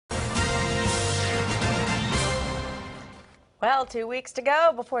Well, 2 weeks to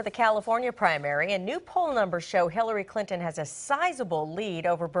go before the California primary, and new poll numbers show Hillary Clinton has a sizable lead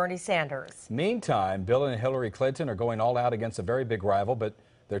over Bernie Sanders. Meantime, Bill and Hillary Clinton are going all out against a very big rival, but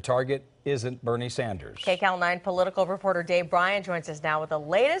their target isn't Bernie Sanders. KCAL 9 political reporter Bryan joins us now with the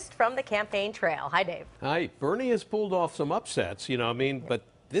latest from the campaign trail. Hi, Dave. Hi. Bernie has pulled off some upsets, but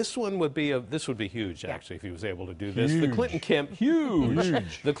this one would be huge, actually, if he was able to do this.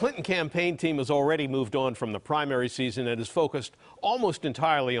 Huge. The Clinton campaign team has already moved on from the primary season and is focused almost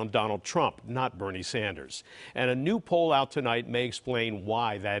entirely on Donald Trump, not Bernie Sanders. And a new poll out tonight may explain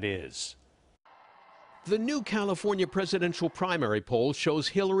why that is. The new California presidential primary poll shows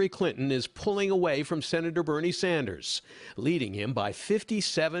Hillary Clinton is pulling away from Senator Bernie Sanders, leading him by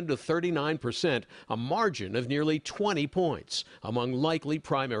 57 to 39%, a margin of nearly 20 points among likely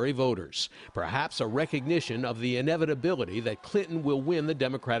primary voters, perhaps a recognition of the inevitability that Clinton will win the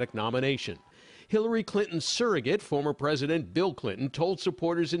Democratic nomination. Hillary Clinton's surrogate, former President Bill Clinton, told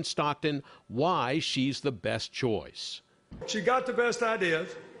supporters in Stockton why she's the best choice. She got the best ideas.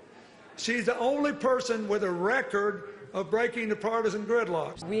 She's the only person with a record of breaking the partisan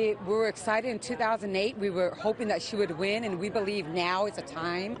gridlock. We were excited in 2008. We were hoping that she would win, and we believe now is the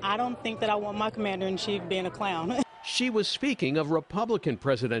time. I don't think that I want my commander-in-chief being a clown. She was speaking of Republican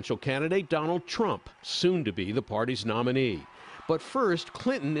presidential candidate Donald Trump, soon to be the party's nominee. But first,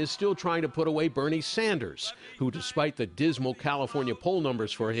 Clinton is still trying to put away Bernie Sanders, who, despite the dismal California poll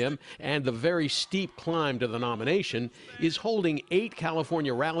numbers for him and the very steep climb to the nomination, is holding 8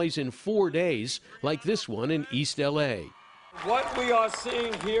 California rallies in 4 days, like this one in East L.A. What we are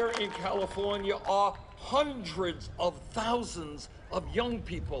seeing here in California are hundreds of thousands of young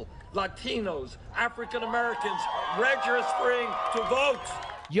people, Latinos, African Americans, registering to vote.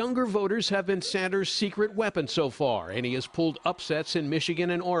 Younger voters have been Sanders' secret weapon so far, and he has pulled upsets in Michigan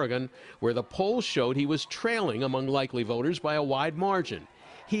and Oregon, where the polls showed he was trailing among likely voters by a wide margin.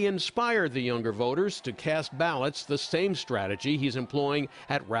 He inspired the younger voters to cast ballots, the same strategy he's employing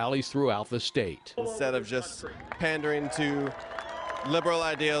at rallies throughout the state. Instead of just pandering to liberal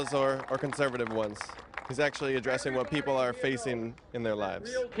ideals or conservative ones. He's actually addressing what people are facing in their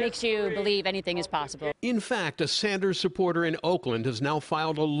lives. Makes you believe anything is possible. In fact, a Sanders supporter in Oakland has now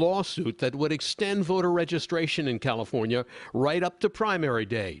filed a lawsuit that would extend voter registration in California right up to primary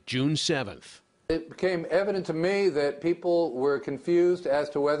day, June 7th. It became evident to me that people were confused as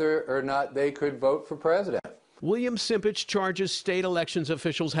to whether or not they could vote for president. William Simpich charges state elections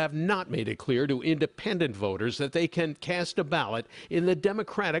officials have not made it clear to independent voters that they can cast a ballot in the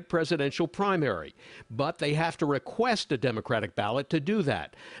Democratic presidential primary. But they have to request a Democratic ballot to do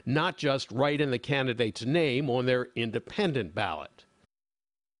that, not just write in the candidate's name on their independent ballot.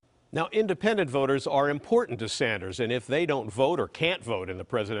 Now, independent voters are important to Sanders, and if they don't vote or can't vote in the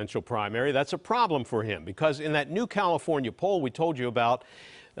presidential primary, that's a problem for him, because in that new California poll we told you about,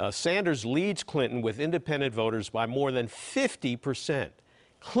 Sanders leads Clinton with independent voters by more than 50%.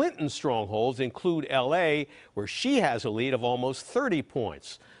 Clinton's strongholds include L.A., where she has a lead of almost 30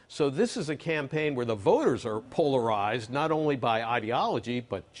 points. So this is a campaign where the voters are polarized not only by ideology,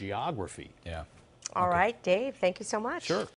 but geography. Yeah. All right, Dave, thank you so much. Sure.